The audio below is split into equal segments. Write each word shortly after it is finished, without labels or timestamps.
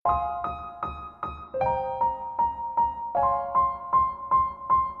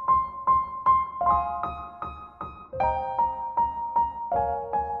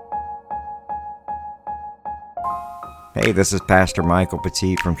Hey, this is Pastor Michael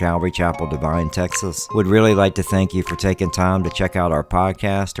Petit from Calvary Chapel, Divine, Texas. Would really like to thank you for taking time to check out our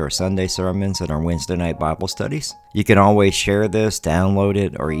podcast, our Sunday sermons, and our Wednesday night Bible studies. You can always share this, download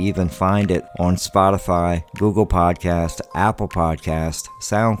it, or even find it on Spotify, Google Podcast, Apple Podcast,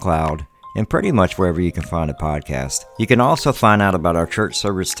 SoundCloud, and pretty much wherever you can find a podcast. You can also find out about our church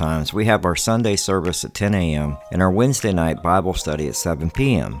service times. We have our Sunday service at 10 a.m. and our Wednesday night Bible study at 7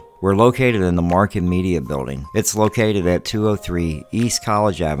 p.m. We're located in the Market Media Building. It's located at 203 East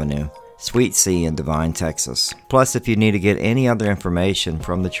College Avenue, Suite C in Divine, Texas. Plus, if you need to get any other information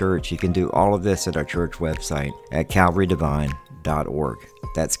from the church, you can do all of this at our church website at calvarydivine.org.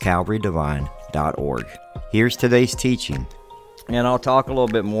 That's calvarydivine.org. Here's today's teaching. And I'll talk a little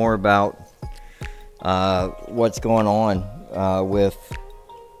bit more about what's going on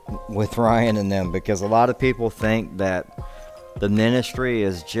with Ryan and them, because a lot of people think that the ministry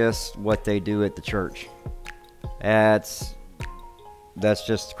is just what they do at the church. That's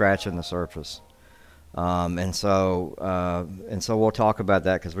just scratching the surface. And so we'll talk about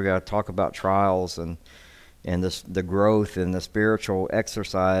that, because we got to talk about trials and the growth and the spiritual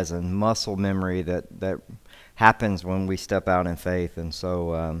exercise and muscle memory that happens when we step out in faith. And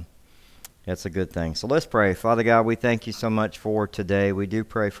so that's a good thing. So let's pray. Father God, we thank you so much for today. We do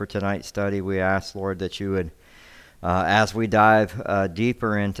pray for tonight's study. We ask, Lord, that you would, as we dive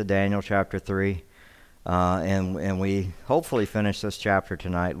deeper into Daniel chapter 3, and we hopefully finish this chapter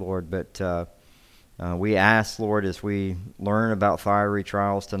tonight, Lord, but we ask, Lord, as we learn about fiery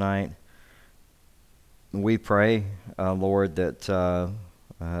trials tonight, we pray, Lord, that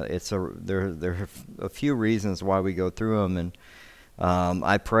there are a few reasons why we go through them, and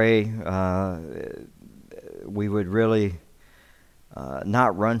I pray we would really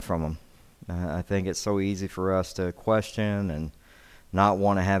not run from them. I think it's so easy for us to question and not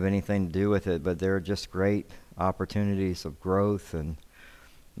want to have anything to do with it, but they're just great opportunities of growth, and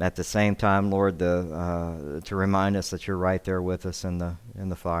at the same time, Lord, to remind us that you're right there with us in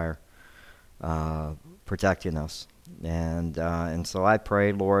the fire, protecting us. And so I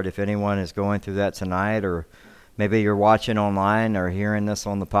pray, Lord, if anyone is going through that tonight, or maybe you're watching online or hearing this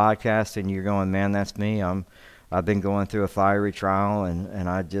on the podcast and you're going, man, that's me. I've been going through a fiery trial and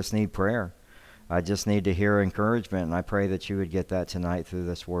I just need prayer. I just need to hear encouragement, and I pray that you would get that tonight through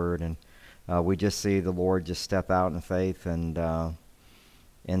this word. And we just see the Lord just step out in faith and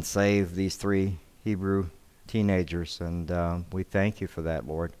save these 3 Hebrew teenagers. And we thank you for that,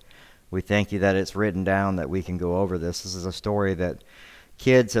 Lord. We thank you that it's written down, that we can go over this. This is a story that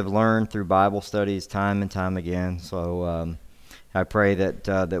kids have learned through Bible studies time and time again. So I pray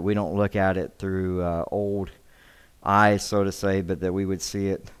that we don't look at it through old eyes, so to say, but that we would see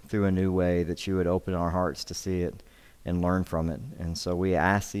it through a new way, that you would open our hearts to see it and learn from it. And so we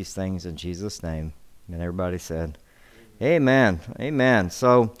ask these things in Jesus' name. And everybody said, amen. Amen.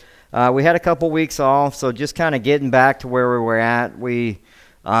 So we had a couple weeks off, so just kind of getting back to where we were at.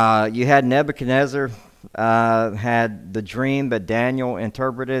 You had Nebuchadnezzar had the dream that Daniel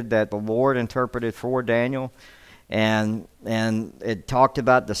interpreted, that the Lord interpreted for Daniel, and it talked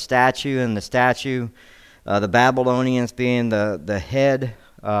about the statue, and the statue, the Babylonians being the head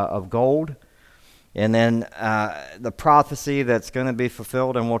of gold, and then the prophecy that's going to be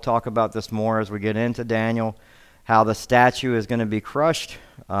fulfilled, and we'll talk about this more as we get into Daniel, how the statue is going to be crushed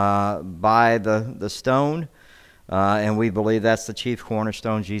by the stone, and we believe that's the chief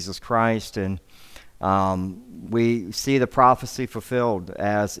cornerstone, Jesus Christ. And we see the prophecy fulfilled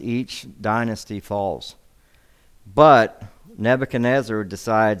as each dynasty falls. But Nebuchadnezzar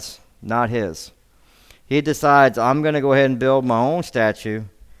decides not his. He decides, I'm going to go ahead and build my own statue,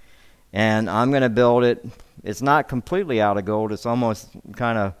 and I'm going to build it. It's not completely out of gold. It's almost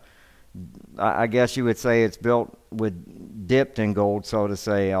kind of, I guess you would say it's built with dipped in gold, so to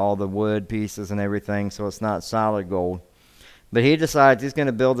say, all the wood pieces and everything, so it's not solid gold. But he decides he's going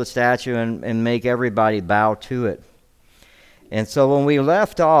to build the statue and make everybody bow to it. And so when we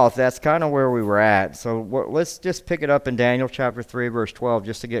left off, that's kind of where we were at. So let's just pick it up in Daniel chapter 3, verse 12,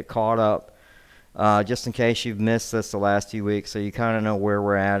 just to get caught up, just in case you've missed this the last few weeks, so you kind of know where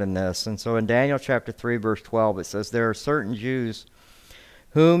we're at in this. And so in Daniel chapter 3, verse 12, it says, there are certain Jews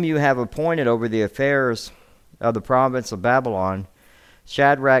whom you have appointed over the affairs of the province of Babylon,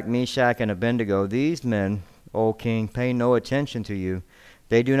 Shadrach, Meshach, and Abednego. These men, O king, pay no attention to you.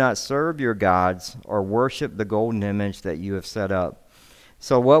 They do not serve your gods or worship the golden image that you have set up.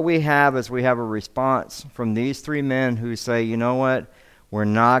 So what we have is we have a response from these 3 men who say, you know what, we're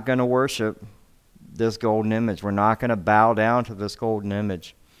not going to worship this golden image. We're not going to bow down to this golden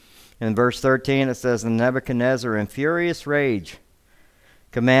image. In verse 13 it says, and Nebuchadnezzar in furious rage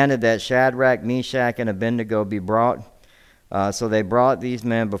commanded that Shadrach, Meshach, and Abednego be brought So they brought these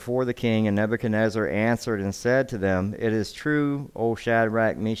men before the king, and Nebuchadnezzar answered and said to them, "It is true, O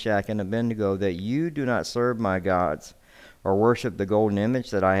Shadrach, Meshach, and Abednego, that you do not serve my gods or worship the golden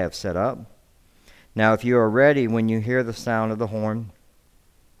image that I have set up. Now if you are ready when you hear the sound of the horn,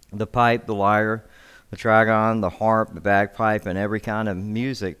 the pipe, the lyre, the trigon, the harp, the bagpipe, and every kind of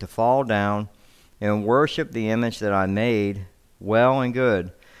music, to fall down and worship the image that I made, well and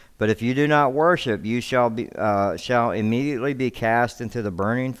good. But if you do not worship, you shall immediately be cast into the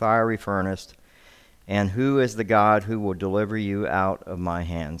burning fiery furnace. And who is the God who will deliver you out of my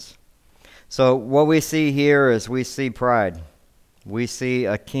hands?" So what we see here is we see pride. We see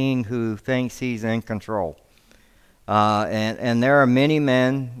a king who thinks he's in control. And there are many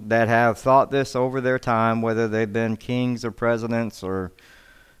men that have thought this over their time, whether they've been kings or presidents or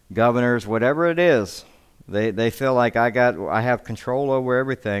governors, whatever it is. They feel like I have control over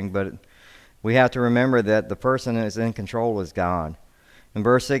everything, but we have to remember that the person that is in control is God. In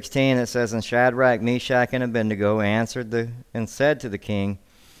verse 16 it says, "And Shadrach, Meshach, and Abednego answered and said to the king,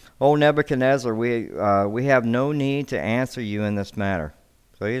 O Nebuchadnezzar, we have no need to answer you in this matter."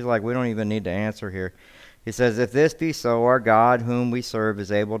 So he's like, we don't even need to answer here. He says, "If this be so, our God whom we serve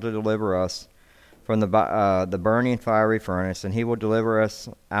is able to deliver us from the burning fiery furnace, and he will deliver us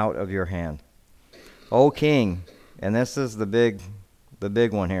out of your hand. O king," and this is the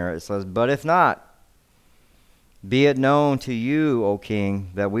big one here. It says, "But if not, be it known to you, O king,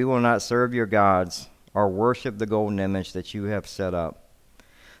 that we will not serve your gods or worship the golden image that you have set up."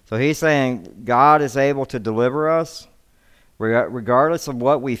 So he's saying God is able to deliver us regardless of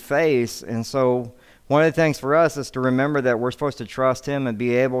what we face. And so one of the things for us is to remember that we're supposed to trust him and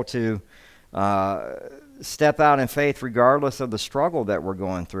be able to step out in faith regardless of the struggle that we're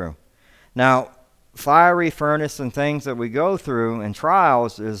going through. Now, fiery furnace and things that we go through and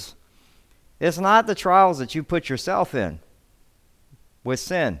trials it's not the trials that you put yourself in with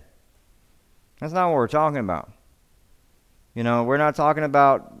sin. That's not what we're talking about. You know, we're not talking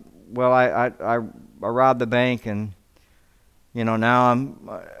about, well, I robbed the bank and, now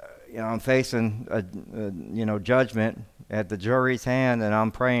I'm facing a judgment at the jury's hand, and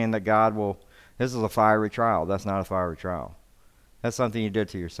I'm praying that God will. This is a fiery trial. That's not a fiery trial. That's something you did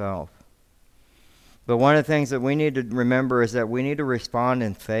to yourself. But one of the things that we need to remember is that we need to respond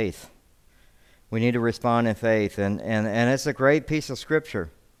in faith. We need to respond in faith, and it's a great piece of scripture.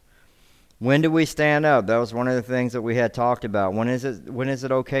 When do we stand up? That was one of the things that we had talked about. When is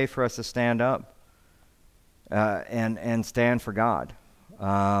it okay for us to stand up and stand for God?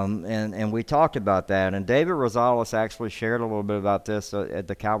 And we talked about that. And David Rosales actually shared a little bit about this at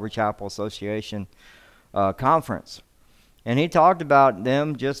the Calvary Chapel Association conference. And he talked about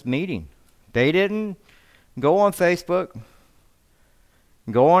them just meeting. They didn't go on Facebook,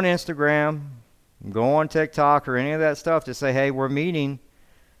 go on Instagram, go on TikTok or any of that stuff to say, hey, we're meeting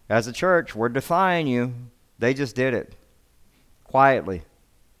as a church, we're defying you. They just did it quietly.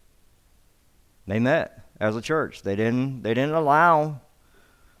 They met as a church. They didn't allow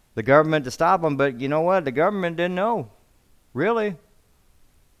the government to stop them, but you know what? The government didn't know, really,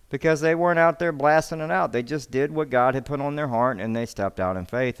 because they weren't out there blasting it out. They just did what God had put on their heart, and they stepped out in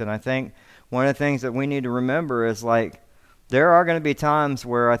faith. And I think one of the things that we need to remember is, like, there are going to be times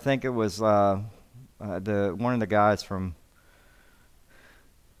where I think it was one of the guys from,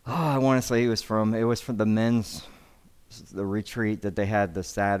 I want to say it was from the retreat that they had this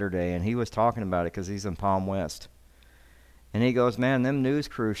Saturday, and he was talking about it because he's in Palm West. And he goes, man, them news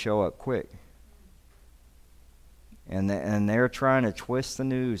crews show up quick. And they're trying to twist the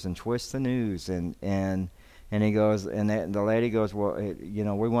news. And he goes, and the lady goes, well,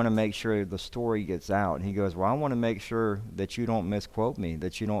 we want to make sure the story gets out. And he goes, well, I want to make sure that you don't misquote me,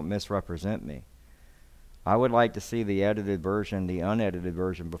 that you don't misrepresent me. I would like to see the edited version, the unedited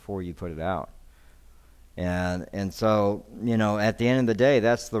version, before you put it out. And so, at the end of the day,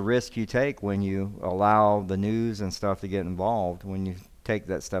 that's the risk you take when you allow the news and stuff to get involved. When you take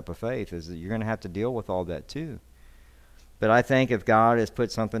that step of faith, is that you're going to have to deal with all that too. But I think if God has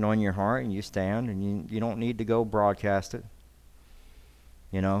put something on your heart and you stand, and you don't need to go broadcast it.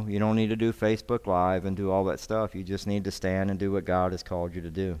 You don't need to do Facebook Live and do all that stuff. You just need to stand and do what God has called you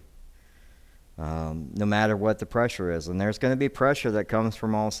to do. No matter what the pressure is. And there's going to be pressure that comes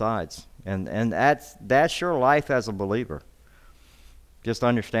from all sides. And that's your life as a believer. Just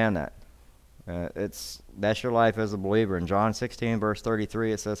understand that. That's your life as a believer. In John 16, verse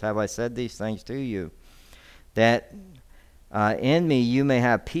 33, it says, "Have I said these things to you, that in me you may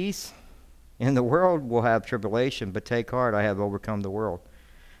have peace? In the world will have tribulation, but take heart, I have overcome the world."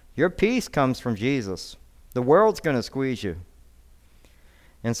 Your peace comes from Jesus. The world's going to squeeze you.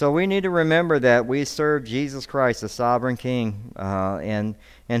 And so we need to remember that we serve Jesus Christ, the sovereign King, and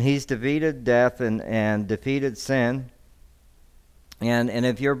He's defeated death and defeated sin. And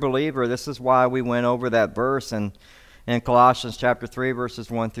if you're a believer, this is why we went over that verse in Colossians chapter 3, verses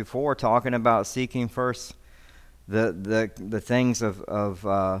 1 through 4, talking about seeking first the things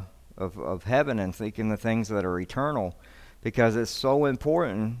of heaven and seeking the things that are eternal, because it's so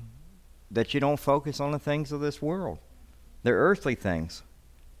important that you don't focus on the things of this world. They're earthly things.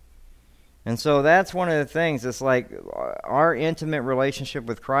 And so that's one of the things. It's like our intimate relationship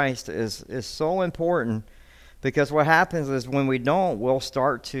with Christ is so important, because what happens is when we don't, we'll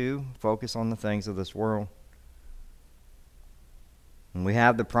start to focus on the things of this world. And we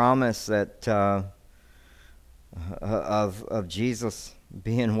have the promise that of Jesus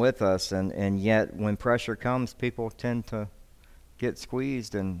being with us, and yet when pressure comes, people tend to get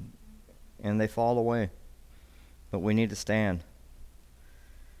squeezed and they fall away. But we need to stand.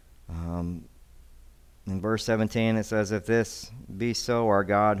 In verse 17 it says, "If this be so, our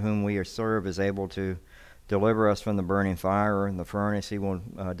God whom we serve is able to deliver us from the burning fire and the furnace. He will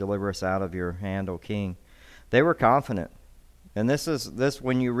deliver us out of your hand, O King." They were confident. And this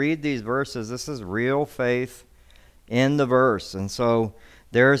when you read these verses, this is real faith in the verse. And so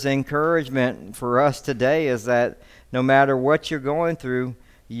there's encouragement for us today, is that no matter what you're going through,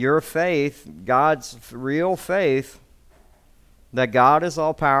 your faith, God's real faith, that God is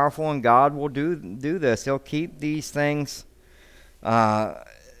all powerful and God will do this. He'll keep these things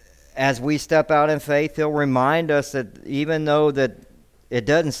as we step out in faith. He'll remind us that even though that it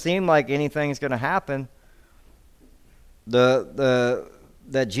doesn't seem like anything's going to happen,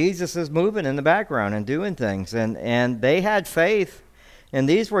 that Jesus is moving in the background and doing things. And they had faith, and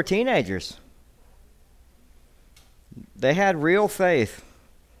these were teenagers. They had real faith.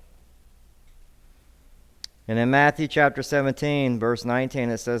 And in Matthew chapter 17, verse 19,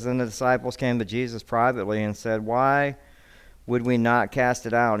 it says, "Then the disciples came to Jesus privately and said, 'Why would we not cast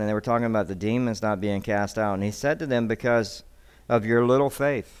it out?'" And they were talking about the demons not being cast out. And he said to them, "Because of your little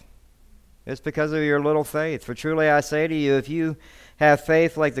faith." It's because of your little faith. "For truly I say to you, if you have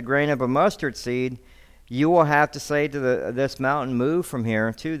faith like the grain of a mustard seed, you will have to say to this mountain, 'Move from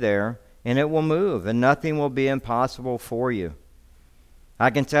here to there,' and it will move, and nothing will be impossible for you." I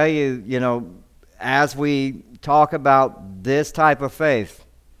can tell you, as we talk about this type of faith,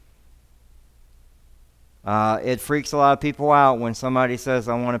 it freaks a lot of people out when somebody says,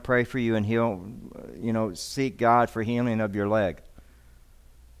 "I want to pray for you," and he'll, seek God for healing of your leg.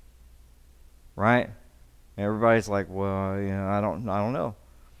 Right? Everybody's like, "Well, I don't know."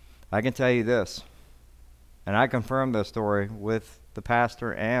 I can tell you this, and I confirmed this story with the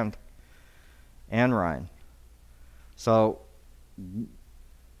pastor and Ryan. So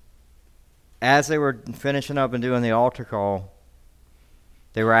as they were finishing up and doing the altar call,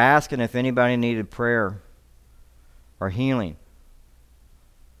 they were asking if anybody needed prayer or healing.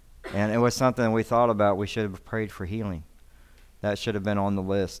 And it was something we thought about. We should have prayed for healing. That should have been on the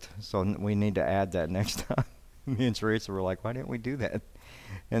list. So we need to add that next time. Me and Teresa were like, "Why didn't we do that?"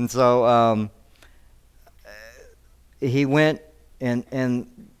 And so he went,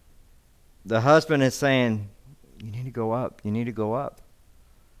 and the husband is saying, "You need to go up. You need to go up."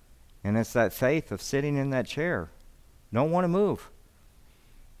 And it's that faith of sitting in that chair. Don't want to move.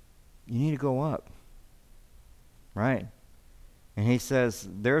 You need to go up. Right? And he says,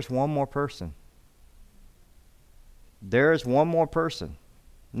 "There's one more person. There's one more person."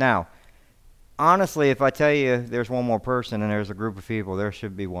 Now, honestly, if I tell you there's one more person and there's a group of people, there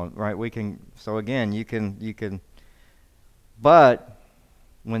should be one, right? So again, you can, but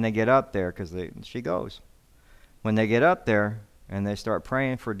when they get up there, because she goes, when they get up there, and they start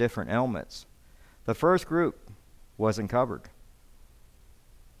praying for different ailments. The first group wasn't covered.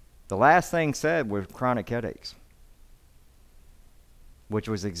 The last thing said was chronic headaches, which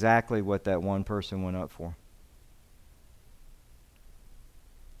was exactly what that one person went up for.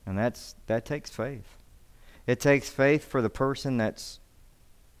 And that takes faith. It takes faith for the person that's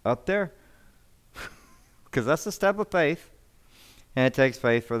up there, because that's a step of faith. And it takes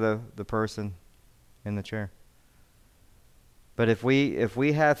faith for the person in the chair. But if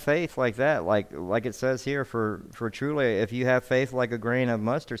we have faith like that, like it says here, for truly, if you have faith like a grain of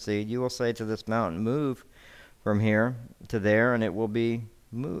mustard seed, you will say to this mountain, "Move from here to there," and it will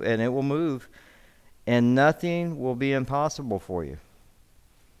move, and nothing will be impossible for you.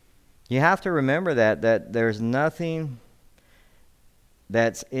 You have to remember that there's nothing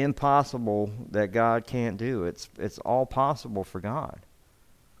that's impossible that God can't do. It's all possible for God.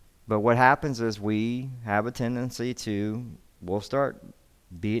 But what happens is we have a tendency we'll start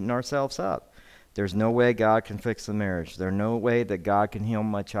beating ourselves up. There's no way God can fix the marriage. There's no way that God can heal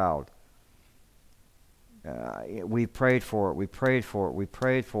my child. We prayed for it. We prayed for it. We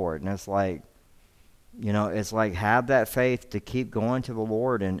prayed for it. And it's like, it's like have that faith to keep going to the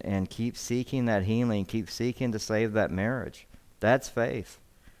Lord and keep seeking that healing, keep seeking to save that marriage. That's faith.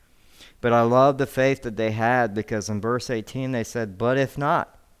 But I love the faith that they had, because in verse 18 they said, but if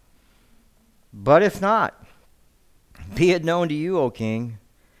not, be it known to you, O king,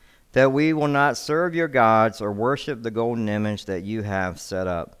 that we will not serve your gods or worship the golden image that you have set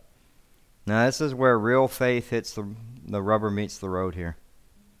up. Now this is where real faith hits the rubber meets the road here.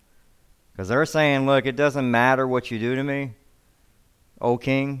 Because they're saying, look, it doesn't matter what you do to me, O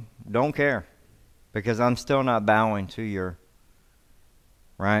king, don't care, because I'm still not bowing to your,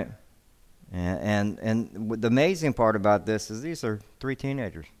 right? And the amazing part about this is these are three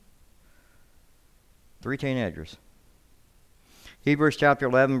teenagers. Hebrews chapter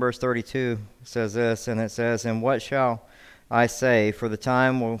 11, verse 32 says this, and it says, and what shall I say? For the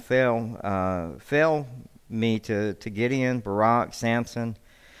time will fail me to Gideon, Barak, Samson,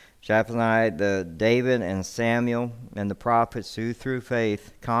 Jephthah, David, and Samuel, and the prophets who through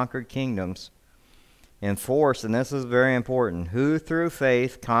faith conquered kingdoms, enforced, and this is very important, who through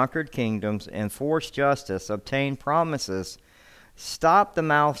faith conquered kingdoms, enforced justice, obtained promises, stopped the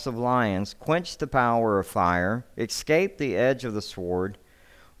mouths of lions, quenched the power of fire, escaped the edge of the sword,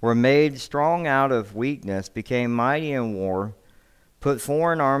 were made strong out of weakness, became mighty in war, put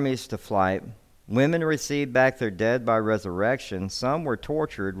foreign armies to flight. Women received back their dead by resurrection. Some were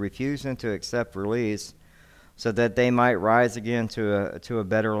tortured, refusing to accept release, so that they might rise again to a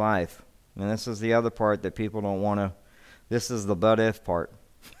better life. And this is the other part that people don't want to. This is the but if part.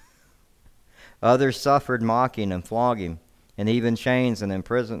 Others suffered mocking and flogging, and even chains and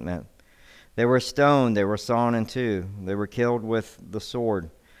imprisonment. They were stoned, they were sawn in two, they were killed with the sword.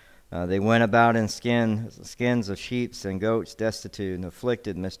 They went about in skins of sheep and goats, destitute and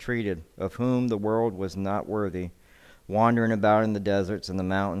afflicted, mistreated, of whom the world was not worthy, wandering about in the deserts and the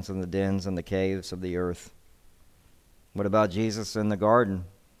mountains and the dens and the caves of the earth. What about Jesus in the garden?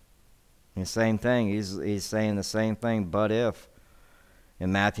 The same thing. He's saying the same thing, but if.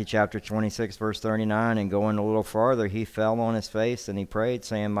 In Matthew chapter 26, verse 39, and going a little farther, he fell on his face and he prayed,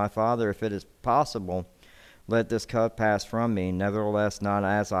 saying, my Father, if it is possible, let this cup pass from me. Nevertheless, not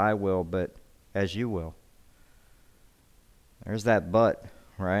as I will, but as you will. There's that but,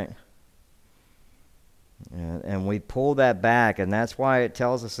 right? And we pull that back, and that's why it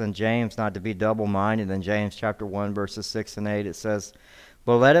tells us in James not to be double-minded. In James chapter 1, verses 6 and 8, it says,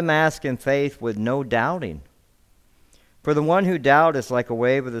 but let him ask in faith with no doubting. For the one who doubts is like a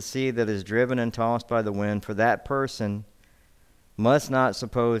wave of the sea that is driven and tossed by the wind. For that person must not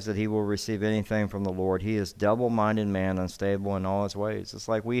suppose that he will receive anything from the Lord. He is double-minded man, unstable in all his ways. It's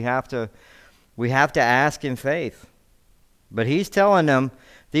like we have to ask in faith. But he's telling them,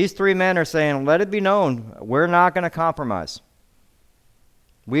 these three men are saying, let it be known, we're not going to compromise.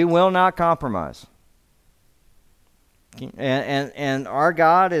 We will not compromise. And our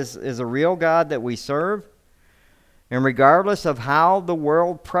God is a real God that we serve. And regardless of how the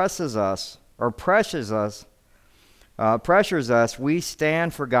world pressures us, we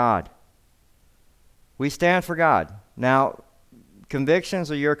stand for God. We stand for God. Now, convictions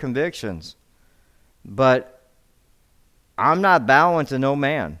are your convictions, but I'm not bowing to no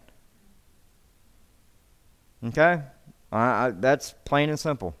man. Okay? That's plain and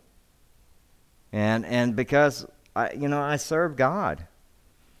simple. And because I serve God.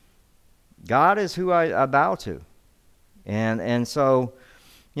 God is who I bow to. And so,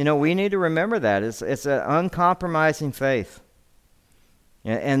 we need to remember that. It's an uncompromising faith.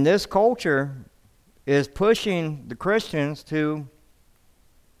 And this culture is pushing the Christians to,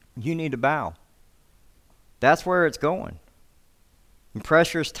 you need to bow. That's where it's going. And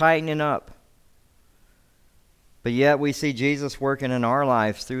pressure's tightening up. But yet we see Jesus working in our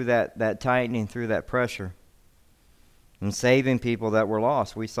lives through that tightening, through that pressure, and saving people that were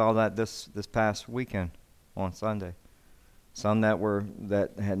lost. We saw that this past weekend on Sunday. Some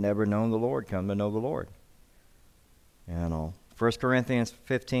that had never known the Lord come to know the Lord. 1 Corinthians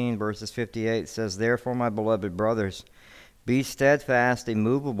 15 verses 58 says, therefore, my beloved brothers, be steadfast,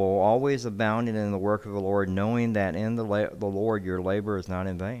 immovable, always abounding in the work of the Lord, knowing that in the Lord your labor is not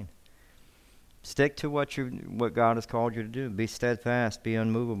in vain. Stick to what God has called you to do. Be steadfast, be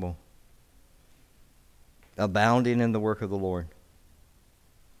unmovable, abounding in the work of the Lord.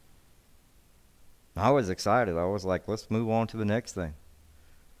 I was excited. I was like, let's move on to the next thing.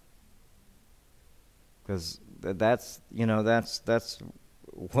 Because that's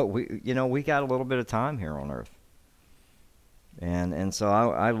what we got a little bit of time here on earth. And so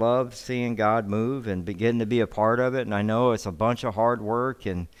I love seeing God move and getting to be a part of it. And I know it's a bunch of hard work.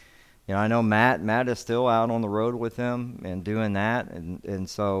 And I know Matt is still out on the road with them and doing that. And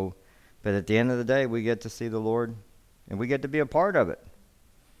so, but at the end of the day, we get to see the Lord, and we get to be a part of it.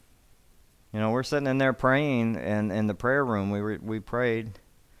 We're sitting in there praying, and in the prayer room we prayed,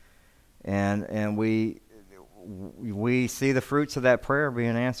 and we see the fruits of that prayer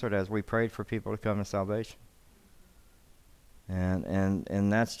being answered as we prayed for people to come to salvation.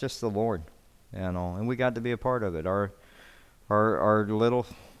 And that's just the Lord, and we got to be a part of it. Our little,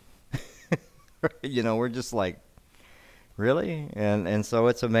 we're just like, really? And so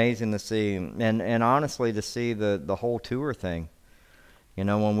it's amazing to see, and honestly to see the whole tour thing.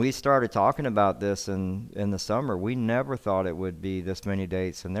 When we started talking about this in the summer, we never thought it would be this many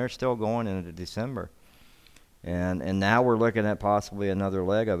dates, and they're still going into December. And now we're looking at possibly another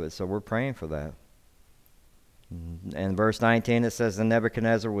leg of it, so we're praying for that. In verse 19 it says, "And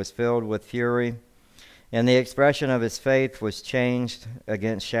Nebuchadnezzar was filled with fury, and the expression of his face was changed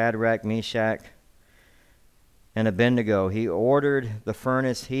against Shadrach, Meshach, and Abednego. He ordered the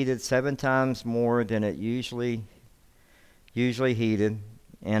furnace heated 7 times more than it usually heated,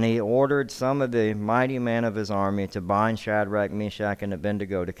 and he ordered some of the mighty men of his army to bind Shadrach, Meshach, and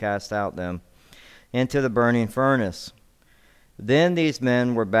Abednego, to cast out them into the burning furnace. Then these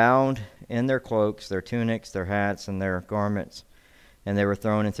men were bound in their cloaks, their tunics, their hats, and their garments, and they were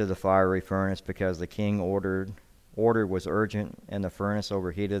thrown into the fiery furnace, because the king order was urgent, and the furnace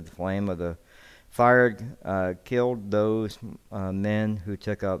overheated. The flame of the fire killed those men who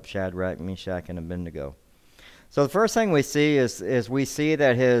took up Shadrach, Meshach, and Abednego." So the first thing we see is we see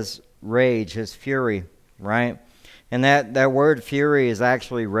that his rage, his fury, right? And that word fury is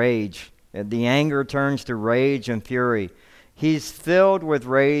actually rage. The anger turns to rage and fury. He's filled with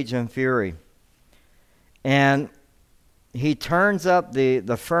rage and fury. And he turns up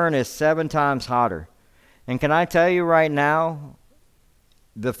the furnace 7 times hotter. And can I tell you right now,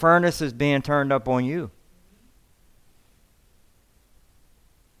 the furnace is being turned up on you.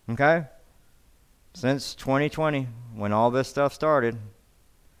 Okay? Since 2020, when all this stuff started,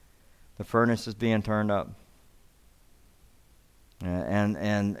 the furnace is being turned up.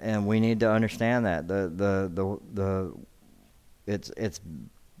 And we need to understand that. It's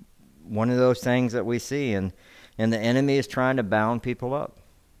one of those things that we see, and the enemy is trying to bound people up.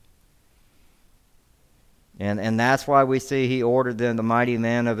 And that's why we see he ordered them, the mighty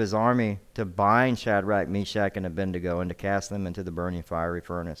men of his army, to bind Shadrach, Meshach, and Abednego, and to cast them into the burning fiery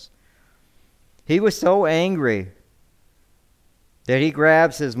furnace. He was so angry that he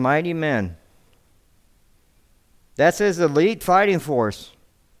grabs his mighty men. That's his elite fighting force.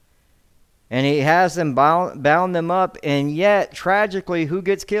 And he has them bound them up, and yet, tragically, who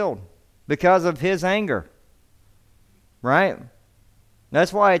gets killed? Because of his anger. Right?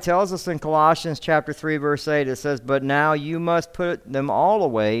 That's why it tells us in Colossians chapter 3, verse 8, it says, "But now you must put them all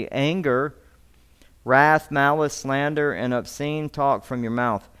away, anger, wrath, malice, slander, and obscene talk from your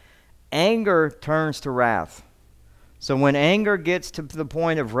mouth." Anger turns to wrath. So when anger gets to the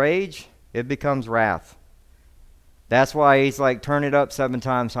point of rage, it becomes wrath. That's why he's like, turn it up 7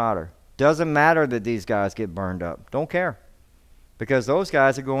 times hotter. Doesn't matter that these guys get burned up. Don't care. Because those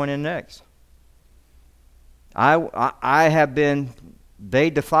guys are going in next. They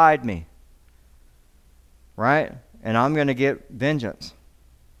defied me. Right? And I'm going to get vengeance.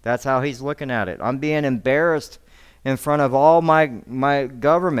 That's how he's looking at it. I'm being embarrassed in front of all my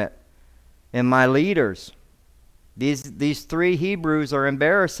government and my leaders. These 3 Hebrews are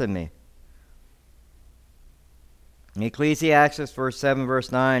embarrassing me. Ecclesiastes chapter 7,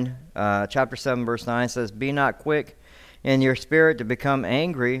 verse 9 says, "Be not quick in your spirit to become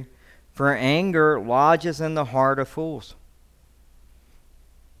angry, for anger lodges in the heart of fools."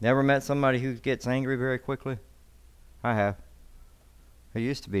 Never met somebody who gets angry very quickly? I have. It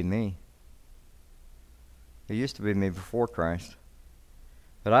used to be me. It used to be me before Christ.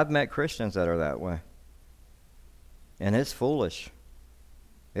 But I've met Christians that are that way. And it's foolish.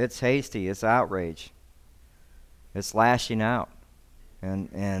 It's hasty. It's outrage. It's lashing out.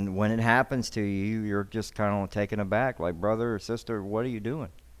 And when it happens to you, you're just kind of taken aback, like, brother or sister, what are you doing?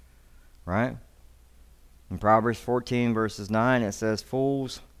 Right? In Proverbs 14, verses 9, it says,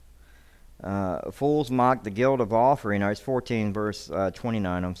 Fools mock the guilt of offering. No, it's 14, verse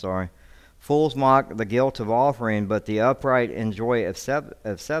 29, I'm sorry. Fools mock the guilt of offering, but the upright enjoy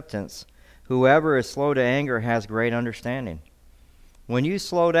acceptance. Whoever is slow to anger has great understanding. When you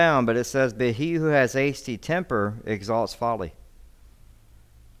slow down, but it says, but he who has hasty temper exalts folly.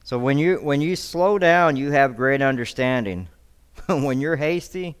 So when you slow down, you have great understanding. When you're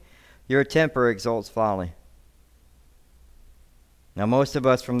hasty, your temper exalts folly. Now, most of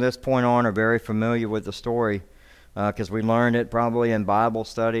us from this point on are very familiar with the story because we learned it probably in Bible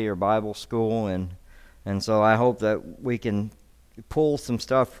study or Bible school, and so I hope that we can pull some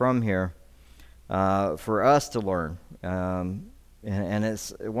stuff from here for us to learn. And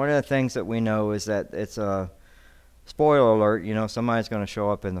it's one of the things that we know is that it's a spoiler alert, somebody's going to show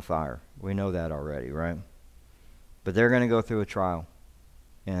up in the fire. We know that already, right? But they're going to go through a trial.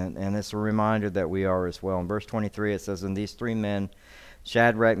 And it's a reminder that we are as well. In verse 23 it says, "And these three men,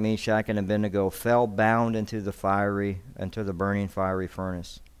 Shadrach, Meshach, and Abednego, fell bound into the burning fiery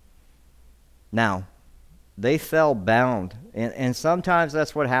furnace." Now, they fell bound. And sometimes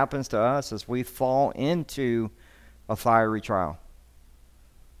that's what happens to us, is we fall into a fiery trial.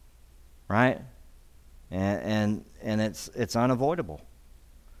 Right? And it's unavoidable.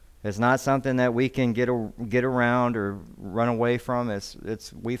 It's not something that we can get around or run away from.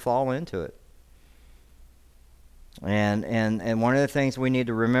 We fall into it. And one of the things we need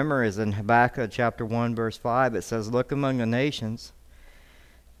to remember is in Habakkuk chapter 1 verse 5, it says, "Look among the nations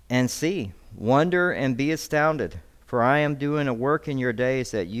and see, wonder and be astounded, for I am doing a work in your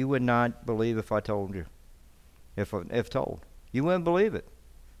days that you would not believe if I told you." If told, you wouldn't believe it.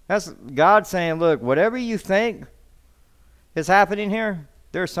 That's God saying, look, whatever you think is happening here,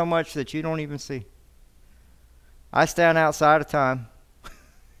 there's so much that you don't even see. I stand outside of time,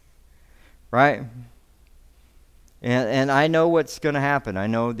 right? And I know what's going to happen. I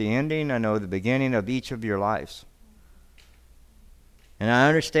know the ending. I know the beginning of each of your lives. And I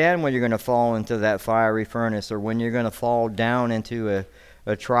understand when you're going to fall into that fiery furnace or when you're going to fall down into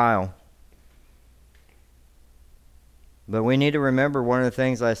a trial. But we need to remember one of the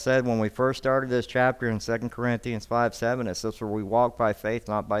things I said when we first started this chapter in 2 Corinthians 5:7. It says, "For we walk by faith,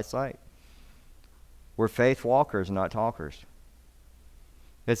 not by sight." We're faith walkers, not talkers.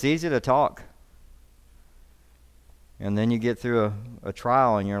 It's easy to talk. And then you get through a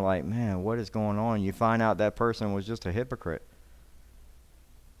trial and you're like, man, what is going on? You find out that person was just a hypocrite.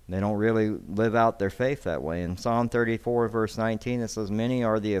 They don't really live out their faith that way. In Psalm 34 verse 19 it says, "Many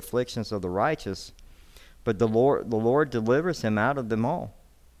are the afflictions of the righteous, but the Lord delivers him out of them all."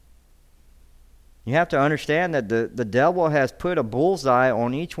 You have to understand that the devil has put a bullseye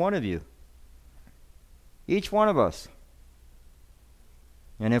on each one of you. Each one of us.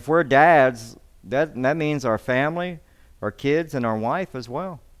 And if we're dads, that means our family, our kids, and our wife as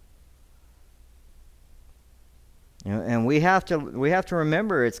well. And we have to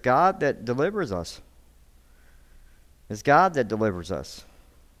remember it's God that delivers us. It's God that delivers us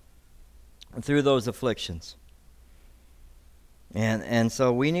through those afflictions. And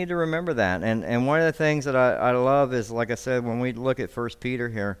so we need to remember that. And one of the things that I love is, like I said, when we look at 1 Peter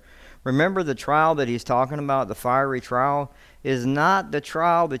here, remember the trial that he's talking about, the fiery trial, is not the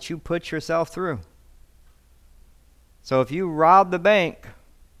trial that you put yourself through. So if you rob the bank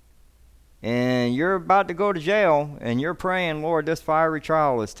and you're about to go to jail and you're praying, "Lord, this fiery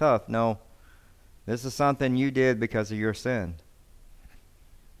trial is tough." No, this is something you did because of your sin.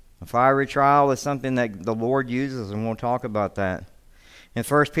 A fiery trial is something that the Lord uses, and we'll talk about that. In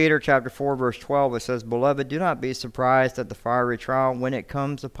 1 Peter chapter 4, verse 12, it says, "Beloved, do not be surprised at the fiery trial when it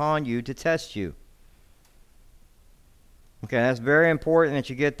comes upon you to test you." Okay, that's very important that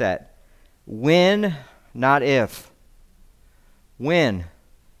you get that. When, not if. When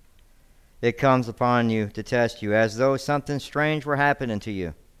it comes upon you to test you, as though something strange were happening to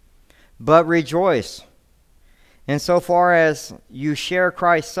you. But rejoice, insofar as you share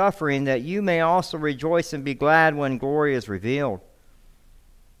Christ's suffering, that you may also rejoice and be glad when glory is revealed.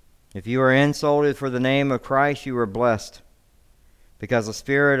 If you are insulted for the name of Christ, you are blessed, because the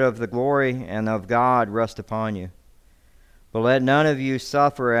Spirit of the glory and of God rest upon you. But let none of you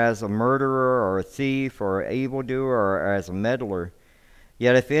suffer as a murderer or a thief or an evildoer or as a meddler.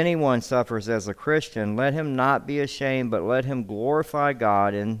 Yet if anyone suffers as a Christian, let him not be ashamed, but let him glorify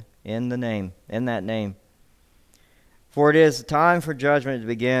God in that name. For it is time for judgment to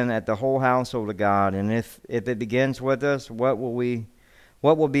begin at the whole household of God. And if it begins with us, what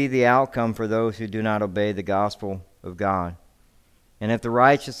will be the outcome for those who do not obey the gospel of God? And if the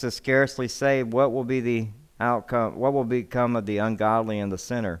righteous is scarcely saved, what will be the outcome? What will become of the ungodly and the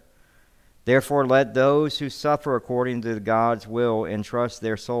sinner? Therefore, let those who suffer according to God's will entrust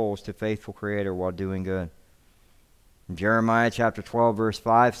their souls to faithful Creator while doing good. Jeremiah chapter 12, verse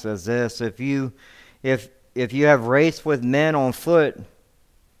 5 says this: If you have raced with men on foot,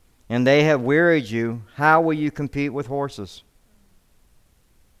 and they have wearied you, how will you compete with horses?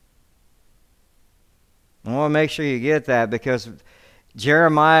 I want to make sure you get that, because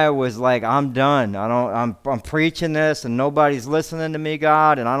Jeremiah was like, I'm done. I'm preaching this and nobody's listening to me,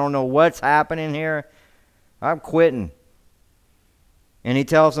 God, and I don't know what's happening here. I'm quitting. And he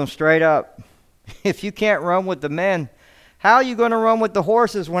tells them straight up, if you can't run with the men, how are you going to run with the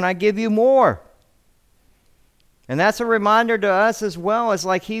horses when I give you more? And that's a reminder to us as well. It's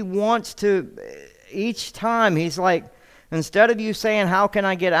like he wants to, each time, he's like, instead of you saying, how can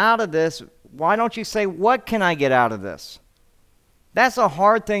I get out of this? Why don't you say, what can I get out of this? That's a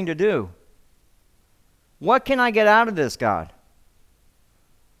hard thing to do. What can I get out of this, God?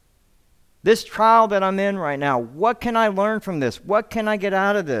 This trial that I'm in right now, what can I learn from this? What can I get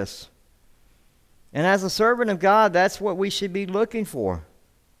out of this? And as a servant of God, that's what we should be looking for.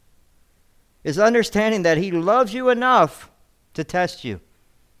 Is understanding that he loves you enough to test you.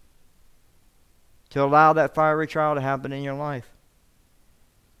 To allow that fiery trial to happen in your life.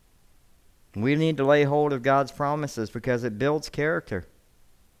 We need to lay hold of God's promises because it builds character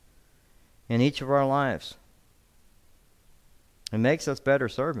in each of our lives. It makes us better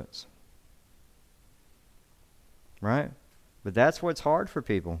servants. Right? But that's what's hard for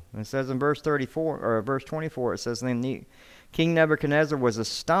people. It says in verse 34 or verse 24, it says, then King Nebuchadnezzar was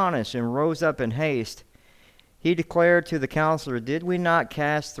astonished and rose up in haste. He declared to the counselor, did we not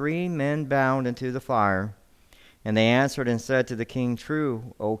cast 3 men bound into the fire? And they answered and said to the king,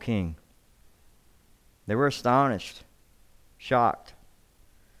 true, O king. They were astonished, shocked.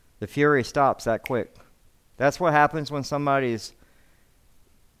 The fury stops that quick. That's what happens when somebody's,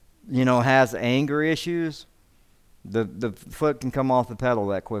 has anger issues. The foot can come off the pedal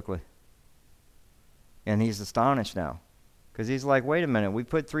that quickly. And he's astonished now. Because he's like, wait a minute, we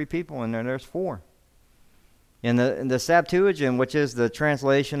put 3 people in there, there's 4. In the Septuagint, which is the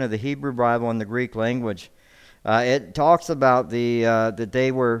translation of the Hebrew Bible in the Greek language, it talks about the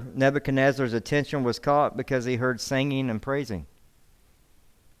day where Nebuchadnezzar's attention was caught because he heard singing and praising.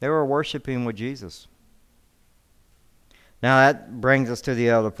 They were worshiping with Jesus. Now that brings us to the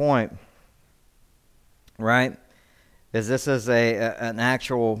other point, right? Is this is an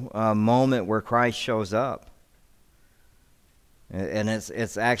actual moment where Christ shows up. And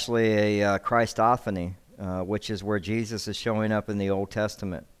it's actually a Christophany, which is where Jesus is showing up in the Old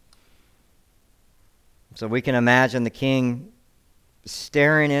Testament. So we can imagine the king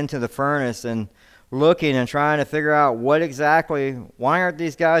staring into the furnace and looking and trying to figure out why aren't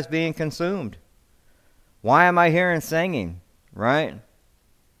these guys being consumed? Why am I hearing singing, right?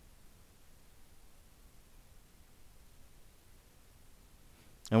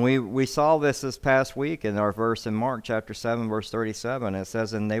 And we saw this past week in our verse in Mark chapter 7, verse 37. It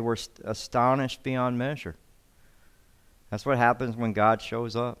says, and they were astonished beyond measure. That's what happens when God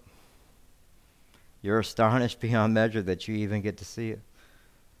shows up. You're astonished beyond measure that you even get to see it.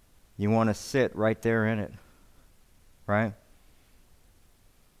 You want to sit right there in it, right?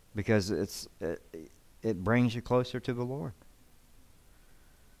 Because it brings you closer to the Lord.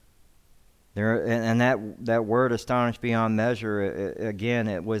 And that word astonished beyond measure, again,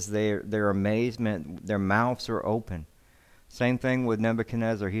 it was their amazement. Their mouths are open. Same thing with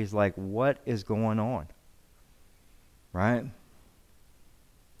Nebuchadnezzar. He's like, what is going on? Right?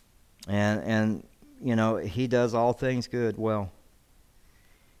 And he does all things good well.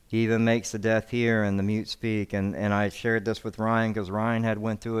 He even makes the deaf hear and the mute speak. And I shared this with Ryan because Ryan had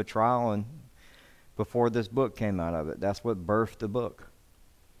went through a trial and before this book came out of it. That's what birthed the book.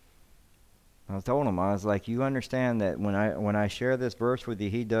 I told him, I was like, you understand that when I share this verse with you,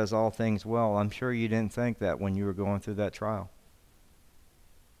 he does all things well. I'm sure you didn't think that when you were going through that trial.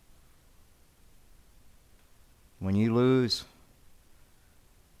 When you lose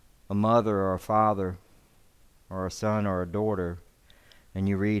a mother or a father or a son or a daughter, and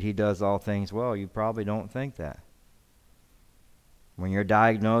you read he does all things well, you probably don't think that. When you're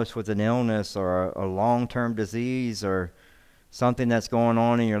diagnosed with an illness or a long-term disease or something that's going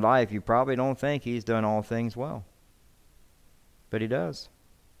on in your life, you probably don't think he's done all things well. But he does.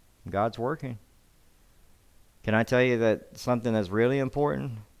 God's working. Can I tell you that something that's really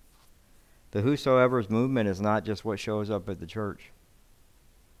important? The Whosoever's movement is not just what shows up at the church.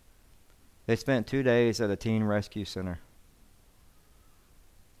 They spent 2 days at a teen rescue center.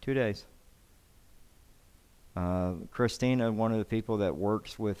 2 days. Christina, one of the people that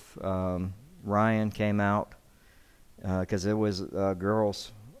works with Ryan, came out because it was a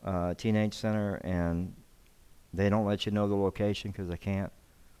girls' teenage center, and they don't let you know the location because they can't.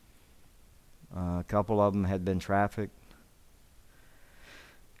 A couple of them had been trafficked.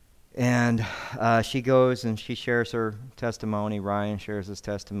 And she goes and she shares her testimony. Ryan shares his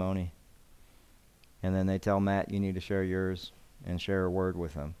testimony. And then they tell Matt, you need to share yours and share a word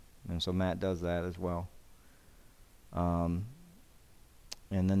with him. And so Matt does that as well.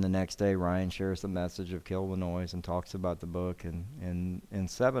 And then the next day, Ryan shares the message of Kill the Noise and talks about the book. And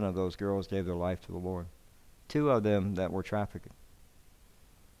 7 of those girls gave their life to the Lord. 2 of them that were trafficked.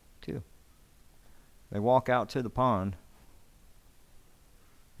 too. They walk out to the pond,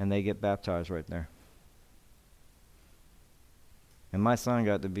 and they get baptized right there. And my son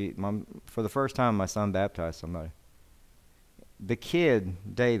got to be, for the first time, my son baptized somebody. The kid,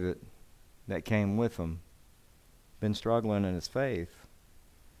 David, that came with him, been struggling in his faith,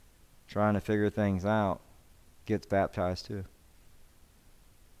 trying to figure things out, gets baptized too.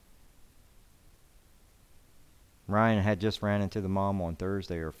 Ryan had just ran into the mom on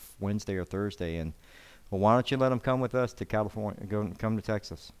Thursday or Wednesday or Thursday, and, well, why don't you let him come with us to California, come to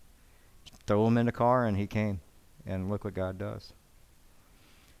Texas? Throw him in the car, and he came. And look what God does.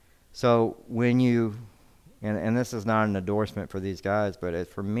 So when you, and this is not an endorsement for these guys, but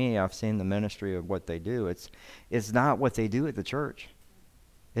for me, I've seen the ministry of what they do. It's not what they do at the church.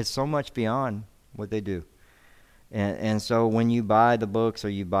 It's so much beyond what they do. And so when you buy the books or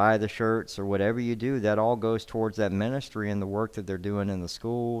you buy the shirts or whatever you do, that all goes towards that ministry and the work that they're doing in the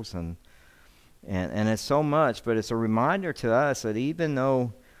schools. And it's so much, but it's a reminder to us that even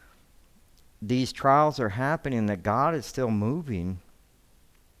though these trials are happening, that God is still moving.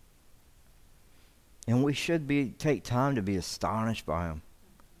 And we should take time to be astonished by Him.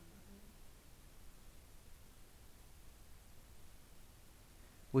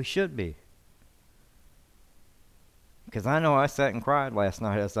 We should be. Because I know I sat and cried last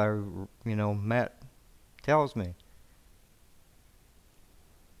night as Matt tells me.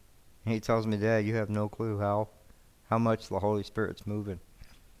 He tells me, Dad, you have no clue how much the Holy Spirit's moving.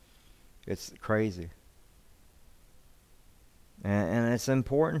 It's crazy. And it's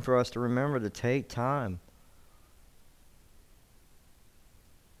important for us to remember to take time.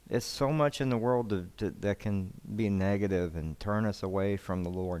 There's so much in the world that can be negative and turn us away from the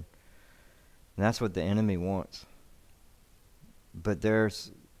Lord. And that's what the enemy wants. But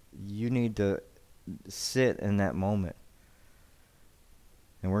you need to sit in that moment.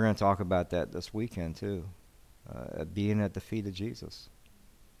 And we're going to talk about that this weekend too. Being at the feet of Jesus.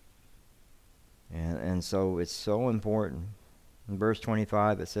 And so it's so important. In verse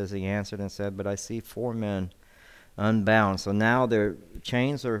 25 it says, he answered and said, but I see 4 men unbound. So now their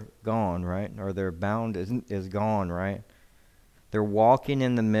chains are gone, right? Or their bound is gone, right? They're walking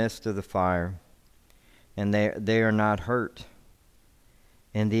in the midst of the fire. And they are not hurt.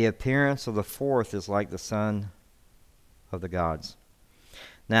 And the appearance of the 4th is like the son of the gods.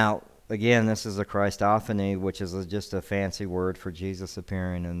 Now, again, this is a Christophany, which is just a fancy word for Jesus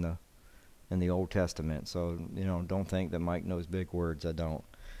appearing in the Old Testament. So, don't think that Mike knows big words. I don't.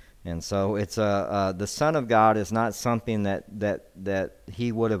 And so it's the Son of God is not something that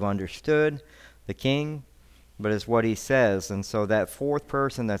he would have understood, the King, but it's what he says. And so that 4th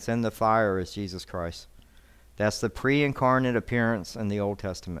person that's in the fire is Jesus Christ. That's the pre-incarnate appearance in the Old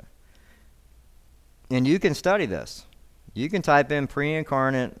Testament. And you can study this. You can type in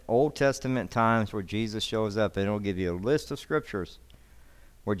pre-incarnate Old Testament times where Jesus shows up, and it'll give you a list of scriptures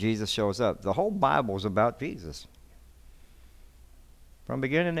where Jesus shows up. The whole Bible is about Jesus. From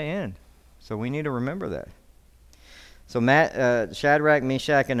beginning to end. So we need to remember that. So Shadrach,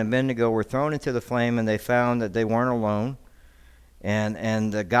 Meshach, and Abednego were thrown into the flame, and they found that they weren't alone.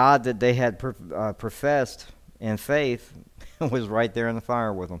 And the God that they had professed in faith was right there in the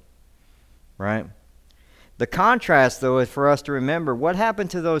fire with them. Right? The contrast, though, is for us to remember what happened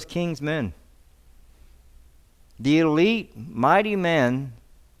to those king's men. The elite, mighty men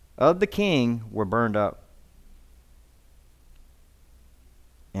of the king were burned up.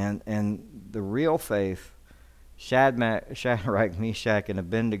 And the real faith, Shadrach, Meshach, and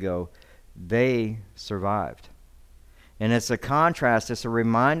Abednego, they survived. And it's a contrast, it's a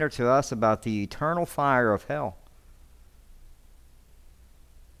reminder to us about the eternal fire of hell.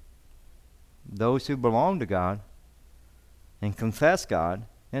 Those who belong to God and confess God,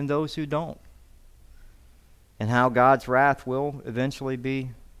 and those who don't. And how God's wrath will eventually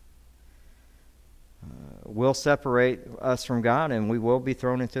will separate us from God, and we will be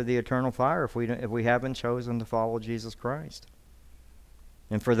thrown into the eternal fire if we haven't chosen to follow Jesus Christ.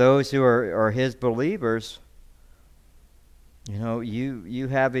 And for those who are His believers, you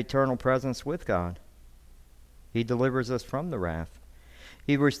have eternal presence with God. He delivers us from the wrath.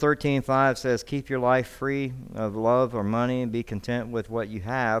 Hebrews 13:5 says, keep your life free of love or money, and be content with what you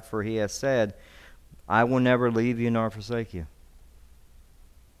have, for He has said, I will never leave you nor forsake you.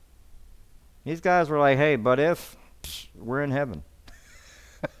 These guys were like, hey, but if we're in heaven.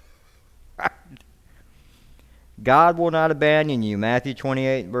 God will not abandon you. Matthew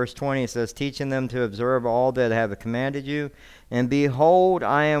 28, verse 20 says, teaching them to observe all that I have commanded you. And behold,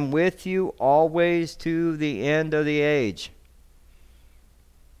 I am with you always to the end of the age.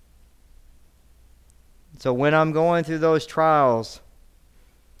 So when I'm going through those trials,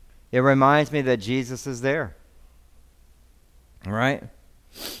 It reminds me that Jesus is there. All right?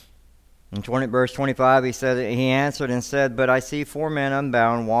 In verse 25, he answered and said, "But I see 4 men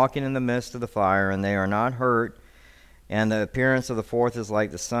unbound, walking in the midst of the fire, and they are not hurt. And the appearance of the fourth is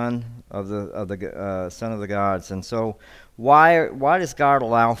like the son of the son of the gods." And so, why does God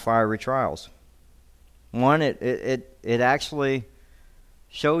allow fiery trials? One, it actually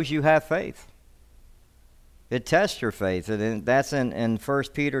shows you have faith. It tests your faith, and that's in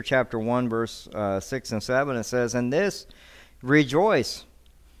 1 Peter chapter 1, verse 6 and 7. It says, "In this rejoice,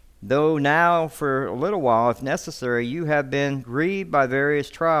 though now for a little while, if necessary, you have been grieved by various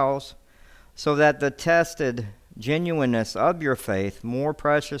trials, so that the tested genuineness of your faith, more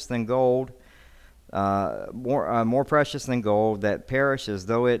precious than gold, more precious than gold that perishes,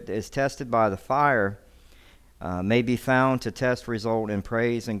 though it is tested by the fire, may be found to test result in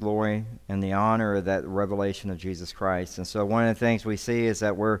praise and glory and the honor of that revelation of Jesus Christ." And so one of the things we see is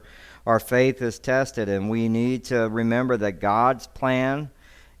that our faith is tested, and we need to remember that God's plan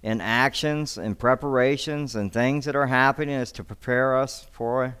and actions and preparations and things that are happening is to prepare us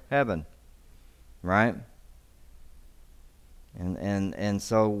for heaven, right? And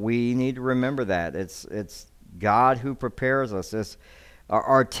so we need to remember that it's God who prepares us. It's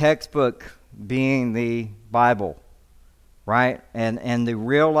our textbook being the Bible, right? And the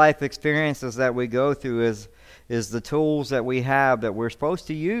real life experiences that we go through is the tools that we have that we're supposed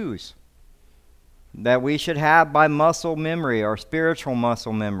to use, that we should have by muscle memory, or spiritual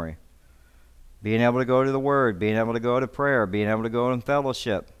muscle memory. Being able to go to the Word, being able to go to prayer, being able to go in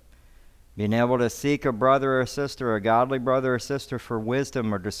fellowship, being able to seek a brother or sister, a godly brother or sister, for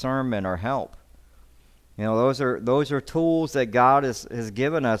wisdom or discernment or help. You know, those are tools that God has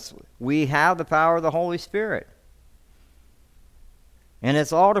given us. We have the power of the Holy Spirit. And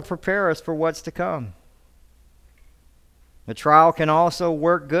it's all to prepare us for what's to come. The trial can also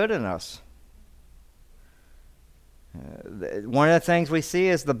work good in us. One of the things we see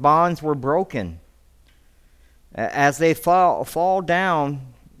is the bonds were broken. As they fall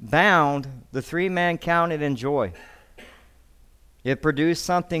down, bound, the 3 men counted in joy. It produced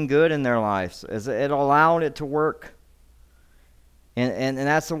something good in their lives, as it allowed it to work. And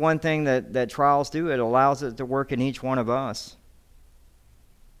that's the one thing that trials do. It allows it to work in each one of us.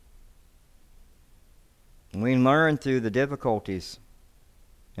 We learn through the difficulties,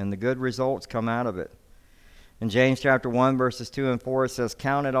 and the good results come out of it. In James chapter 1, verses 2 and 4, it says,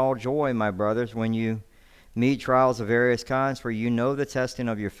 "Count it all joy, my brothers, when you meet trials of various kinds, for you know the testing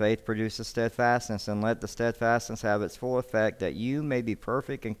of your faith produces steadfastness, and let the steadfastness have its full effect, that you may be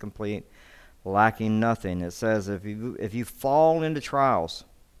perfect and complete, lacking nothing." It says if you fall into trials,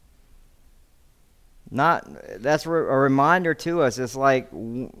 that's a reminder to us. It's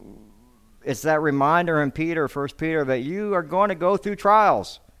that reminder in 1 Peter, that you are going to go through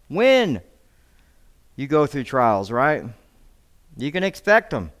trials. When you go through trials, right? You can expect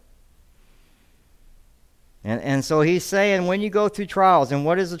them. And so he's saying, when you go through trials, and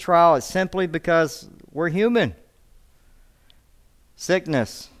what is a trial? It's simply because we're human.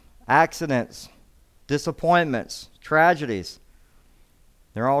 Sickness, accidents, disappointments, tragedies,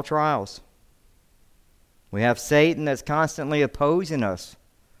 they're all trials. We have Satan that's constantly opposing us.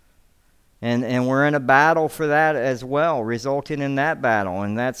 And we're in a battle for that as well, resulting in that battle.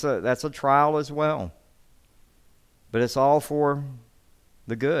 And that's a trial as well. But it's all for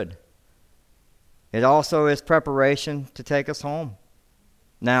the good. It also is preparation to take us home.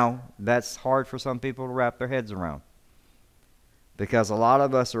 Now, that's hard for some people to wrap their heads around, because a lot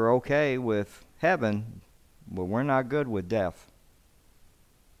of us are okay with heaven, but we're not good with death.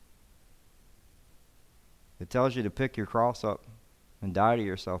 It tells you to pick your cross up and die to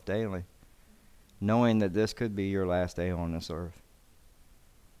yourself daily, knowing that this could be your last day on this earth.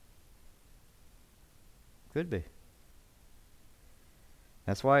 Could be.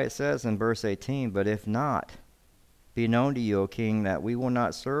 That's why it says in verse 18, "But if not, be known to you, O king, that we will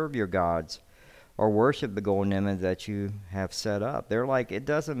not serve your gods or worship the golden image that you have set up." They're like, it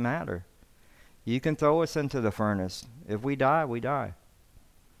doesn't matter. You can throw us into the furnace. If we die, we die.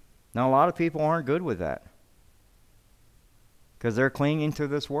 Now, a lot of people aren't good with that, because they're clinging to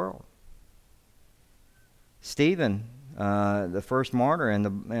this world. Stephen, the first martyr in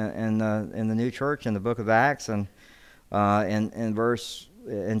the new church in the book of Acts, and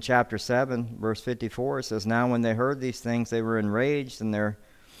in chapter 7, verse 54, it says, "Now when they heard these things, they were enraged, and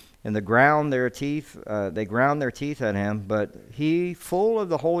they ground their teeth at him. But he, full of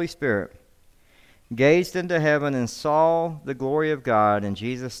the Holy Spirit, gazed into heaven and saw the glory of God, and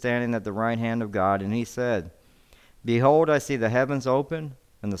Jesus standing at the right hand of God. And he said, Behold, I see the heavens open,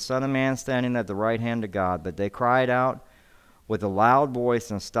 and the Son of Man standing at the right hand of God. But they cried out, with a loud voice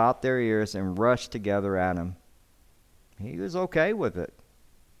and stopped their ears and rushed together at him. He was okay with it.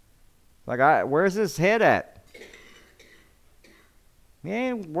 Like, where's his head at? He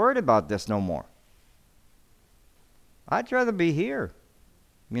ain't worried about this no more. I'd rather be here,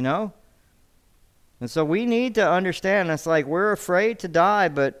 you know? And so we need to understand, it's like we're afraid to die,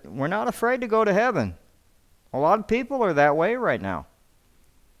 but we're not afraid to go to heaven. A lot of people are that way right now.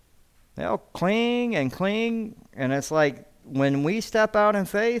 They'll cling, and it's like when we step out in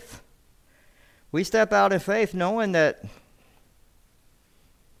faith knowing that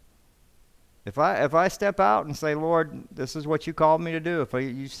if I step out and say, Lord, this is what you called me to do, if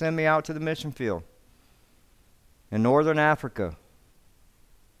you send me out to the mission field in northern Africa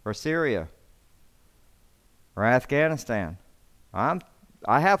or Syria or Afghanistan, I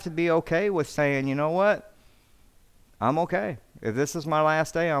have to be okay with saying, you know what? I'm okay. If this is my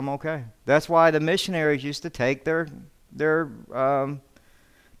last day, I'm okay. That's why the missionaries used to take their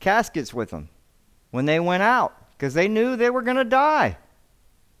caskets with them when they went out, because they knew they were going to die.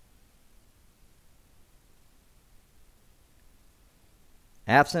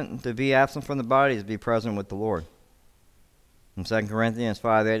 To be absent from the body is to be present with the Lord. In 2 Corinthians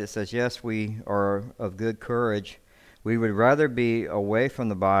 5:8 it says, yes, we are of good courage. We would rather be away from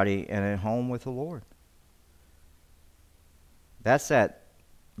the body and at home with the Lord. That's that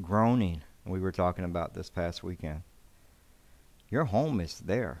groaning we were talking about this past weekend. Your home is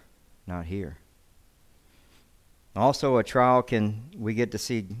there, not here. Also, a trial we get to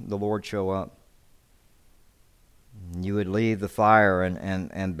see the Lord show up. You would leave the fire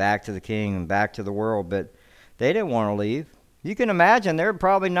and back to the King and back to the world, but they didn't want to leave. You can imagine they're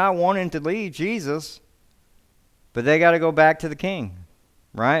probably not wanting to leave Jesus, but they got to go back to the King,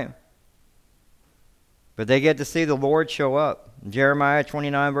 right? But they get to see the Lord show up. Jeremiah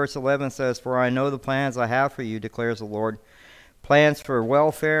 29 verse 11 says, for I know the plans I have for you, declares the Lord, plans for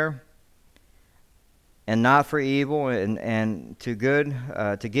welfare and not for evil, and to good,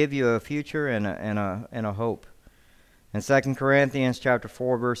 to give you a future and a hope. And 2 Corinthians chapter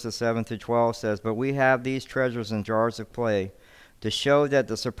 4 verses 7 through 12 says, but we have these treasures in jars of clay to show that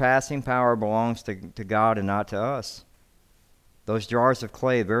the surpassing power belongs to God and not to us. Those jars of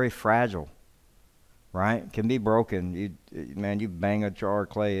clay, very fragile, right? Can be broken. You bang a jar of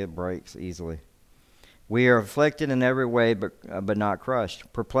clay, it breaks easily. We are afflicted in every way, but not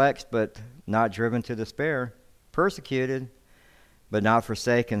crushed. Perplexed, but not driven to despair. Persecuted, but not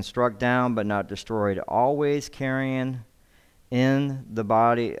forsaken. Struck down, but not destroyed. Always carrying in the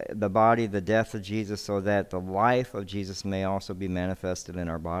body the death of Jesus, so that the life of Jesus may also be manifested in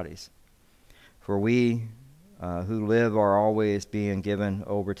our bodies. For we who live are always being given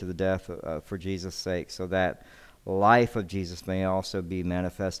over to the death for Jesus' sake, so that the life of Jesus may also be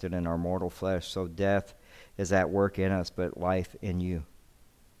manifested in our mortal flesh. So death is at work in us, but life in you.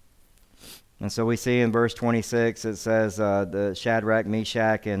 And so we see in verse 26, it says, the Shadrach,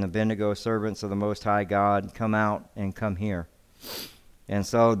 Meshach, and Abednego, servants of the Most High God, come out and come here. And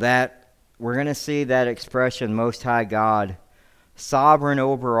so that we're going to see that expression, Most High God, sovereign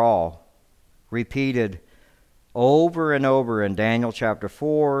over all, repeated over and over in Daniel chapter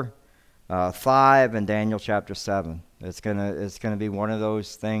 4, 5, and Daniel chapter 7. It's gonna be one of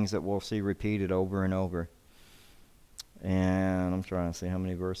those things that we'll see repeated over and over. And I'm trying to see how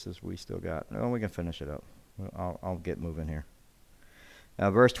many verses we still got. Oh, we can finish it up. I'll get moving here.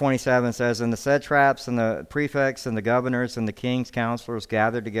 Verse 27 says, and the satraps and the prefects and the governors and the king's counselors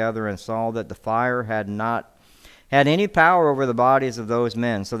gathered together and saw that the fire had not had any power over the bodies of those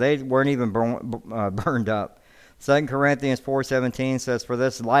men. So they weren't even burned up. 2 Corinthians 4:17 says, for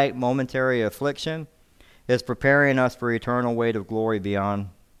this light momentary affliction is preparing us for eternal weight of glory beyond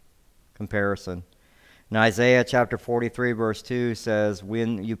comparison. And Isaiah chapter 43 verse 2 says,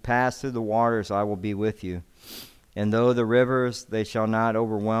 when you pass through the waters, I will be with you. And though the rivers, they shall not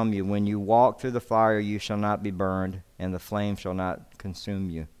overwhelm you. When you walk through the fire, you shall not be burned, and the flame shall not consume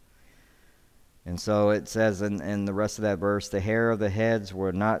you. And so it says in the rest of that verse, the hair of the heads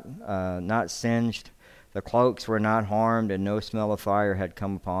were not singed, the cloaks were not harmed, and no smell of fire had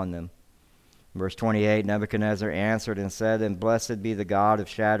come upon them. Verse 28, Nebuchadnezzar answered and said, and blessed be the God of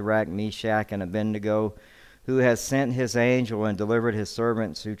Shadrach, Meshach, and Abednego, who has sent his angel and delivered his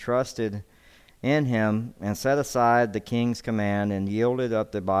servants who trusted in him, and set aside the king's command, and yielded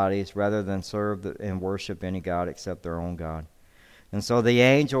up their bodies rather than serve and worship any god except their own God. And so the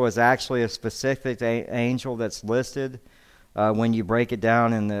angel is actually a specific angel that's listed. When you break it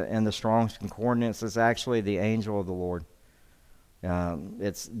down in the Strong's Concordance, it's actually the angel of the Lord.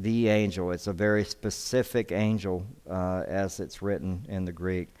 It's the angel. It's a very specific angel as it's written in the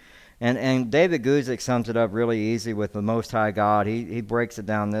Greek. And David Guzik sums it up really easy with the Most High God. He breaks it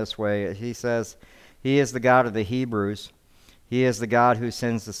down this way. He says, He is the God of the Hebrews. He is the God who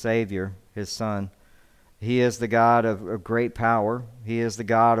sends the Savior, His Son. He is the God of great power. He is the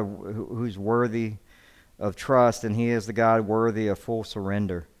God who's worthy of trust, and He is the God worthy of full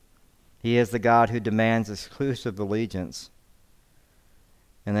surrender. He is the God who demands exclusive allegiance.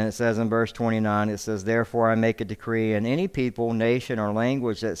 And then it says in verse 29, it says, Therefore I make a decree, and any people, nation, or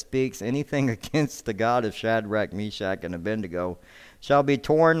language that speaks anything against the God of Shadrach, Meshach, and Abednego shall be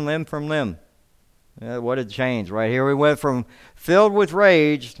torn limb from limb. What a change, right? Here we went from filled with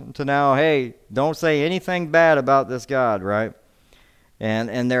rage to now, hey, don't say anything bad about this God, right?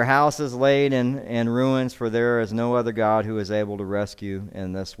 And their house is laid in ruins, for there is no other God who is able to rescue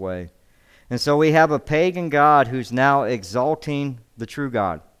in this way. And so we have a pagan God who's now exalting the true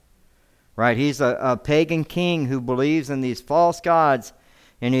God, right? He's a pagan king who believes in these false gods,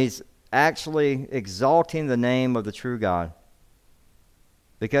 and he's actually exalting the name of the true God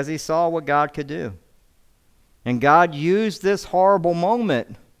because he saw what God could do. And God used this horrible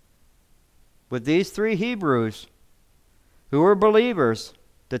moment with these three Hebrews who were believers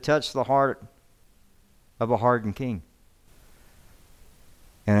to touch the heart of a hardened king.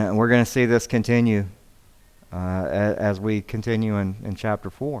 And we're going to see this continue as we continue in chapter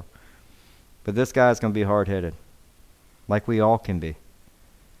 4. But this guy's going to be hard-headed, like we all can be.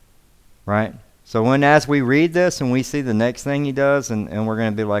 Right? So as we read this and we see the next thing he does, and we're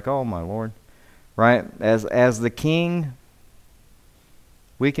going to be like, oh, my Lord. Right? As the king,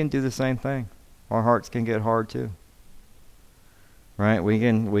 we can do the same thing. Our hearts can get hard too. Right? We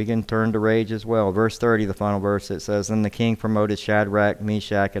can turn to rage as well. Verse 30, the final verse, it says, Then the king promoted Shadrach,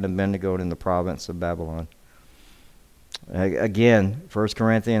 Meshach, and Abednego in the province of Babylon. Again, 1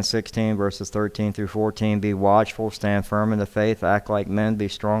 Corinthians 16, verses 13 through 14, Be watchful, stand firm in the faith, act like men, be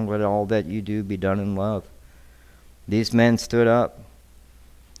strong, let all that you do be done in love. These men stood up.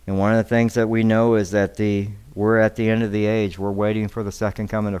 And one of the things that we know is that we're at the end of the age. We're waiting for the second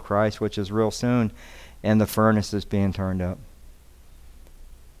coming of Christ, which is real soon, and the furnace is being turned up.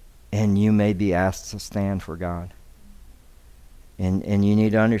 And you may be asked to stand for God. And you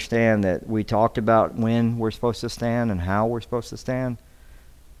need to understand that we talked about when we're supposed to stand and how we're supposed to stand.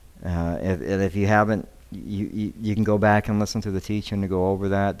 If you haven't, you can go back and listen to the teaching to go over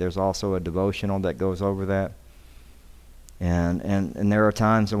that. There's also a devotional that goes over that. And there are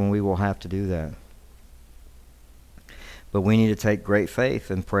times when we will have to do that. But we need to take great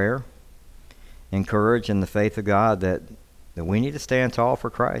faith in prayer and courage in the faith of God that we need to stand tall for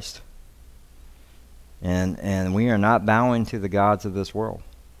Christ. And we are not bowing to the gods of this world.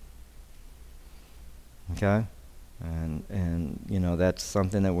 Okay? And you know, that's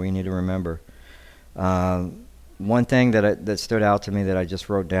something that we need to remember. One thing that stood out to me that I just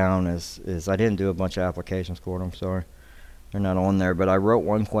wrote down is I didn't do a bunch of applications for it, I'm sorry. They're not on there, but I wrote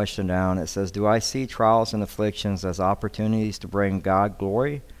one question down. It says, Do I see trials and afflictions as opportunities to bring God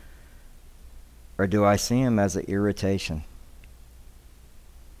glory, or do I see them as an irritation?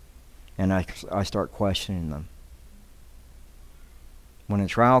 And I start questioning them. When a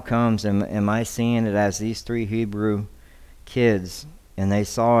trial comes, am I seeing it as these three Hebrew kids, and they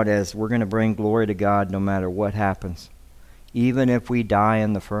saw it as we're going to bring glory to God no matter what happens, even if we die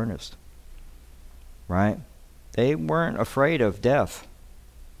in the furnace, right? They weren't afraid of death.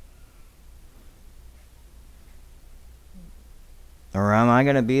 Or am I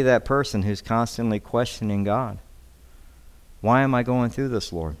going to be that person who's constantly questioning God? Why am I going through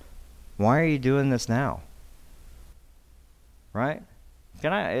this, Lord? Why are you doing this now? Right?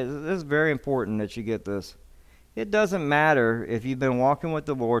 This is very important that you get this. It doesn't matter if you've been walking with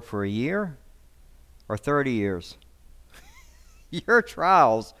the Lord for a year or 30 years. Your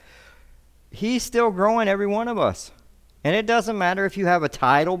trials, He's still growing every one of us. And it doesn't matter if you have a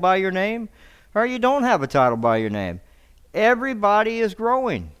title by your name or you don't have a title by your name. Everybody is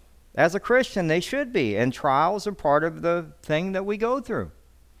growing. As a Christian, they should be. And trials are part of the thing that we go through.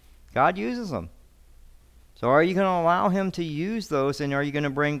 God uses them. So are you going to allow Him to use those, and are you going to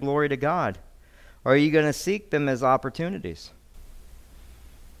bring glory to God? Or are you going to seek them as opportunities?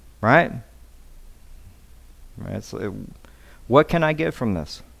 Right? So what can I get from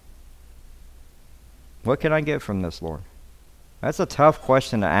this? What can I get from this, Lord? That's a tough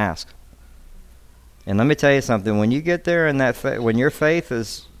question to ask. And let me tell you something. When you get there in that when your faith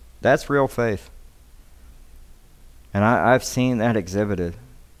is, that's real faith. And I've seen that exhibited.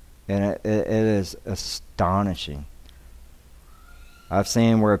 And it is astonishing. I've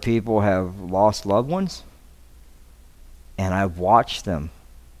seen where people have lost loved ones. And I've watched them,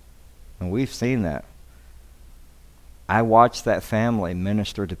 and we've seen that. I watched that family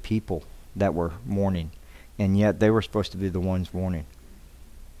minister to people that were mourning, and yet they were supposed to be the ones mourning.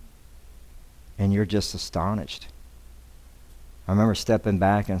 And you're just astonished. I remember stepping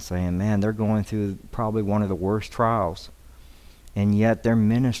back and saying, man, they're going through probably one of the worst trials, and yet they're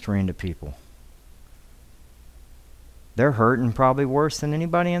ministering to people. They're hurting probably worse than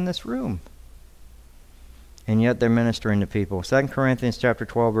anybody in this room. And yet they're ministering to people. 2 Corinthians chapter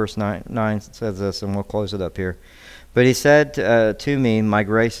 12, verse 9 says this, and we'll close it up here. But he said to me, my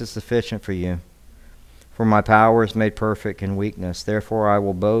grace is sufficient for you, for my power is made perfect in weakness. Therefore I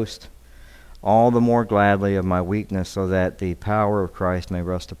will boast all the more gladly of my weakness, so that the power of Christ may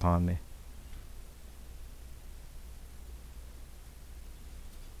rest upon me.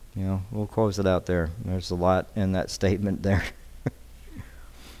 You know, we'll close it out there. There's a lot in that statement there.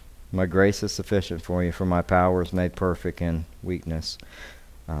 My grace is sufficient for you, for my power is made perfect in weakness.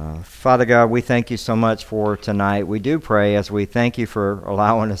 Father God, we thank you so much for tonight. We do pray as we thank you for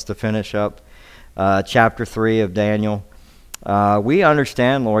allowing us to finish up chapter 3 of Daniel. We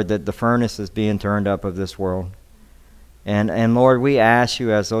understand, Lord, that the furnace is being turned up of this world. And Lord, we ask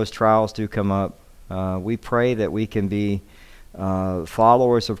you as those trials do come up, we pray that we can be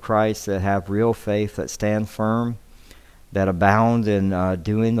followers of Christ that have real faith, that stand firm, that abound in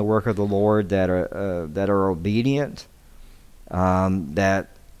doing the work of the Lord, that are obedient, that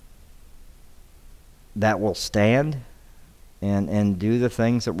will stand and do the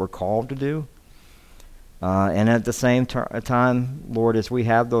things that we're called to do. And at the same time, Lord, as we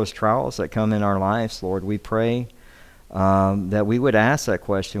have those trials that come in our lives, Lord, we pray that we would ask that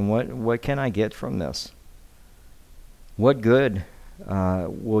question, what can I get from this? What good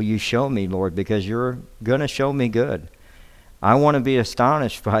will you show me, Lord? Because you're going to show me good. I want to be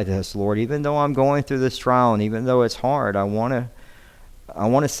astonished by this, Lord. Even though I'm going through this trial and even though it's hard, I want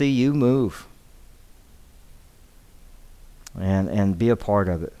to see you move and be a part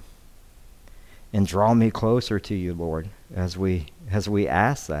of it. And draw me closer to you, Lord, as we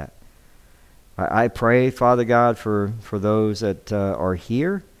ask that. I pray, Father God, for those that are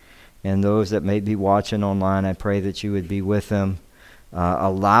here and those that may be watching online. I pray that you would be with them.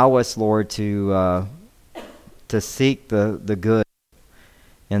 Allow us, Lord, to seek the good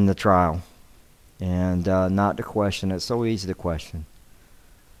in the trial and not to question. It's so easy to question.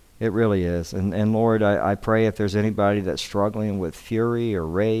 It really is. And Lord, I pray if there's anybody that's struggling with fury or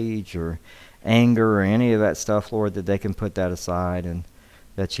rage or anger or any of that stuff, Lord, that they can put that aside and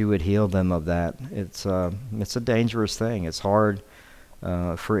that you would heal them of that. It's a dangerous thing. It's hard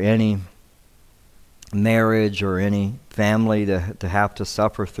for any marriage or any family to have to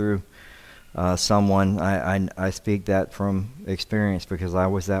suffer through someone. I speak that from experience because I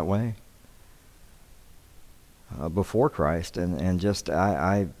was that way before Christ, and just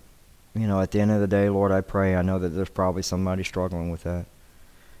I at the end of the day, Lord, I pray. I know that there's probably somebody struggling with that.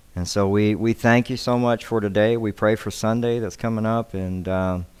 And so we thank you so much for today. We pray for Sunday that's coming up,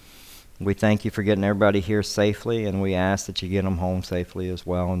 and we thank you for getting everybody here safely, and we ask that you get them home safely as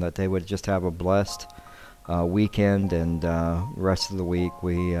well, and that they would just have a blessed weekend and rest of the week.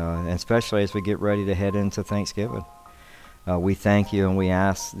 And especially as we get ready to head into Thanksgiving. We thank you, and we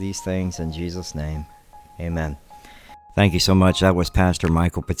ask these things in Jesus' name. Amen. Thank you so much. That was Pastor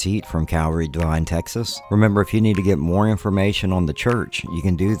Michael Petit from Calvary Divine, Texas. Remember, if you need to get more information on the church, you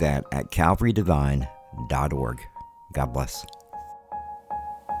can do that at calvarydivine.org. God bless.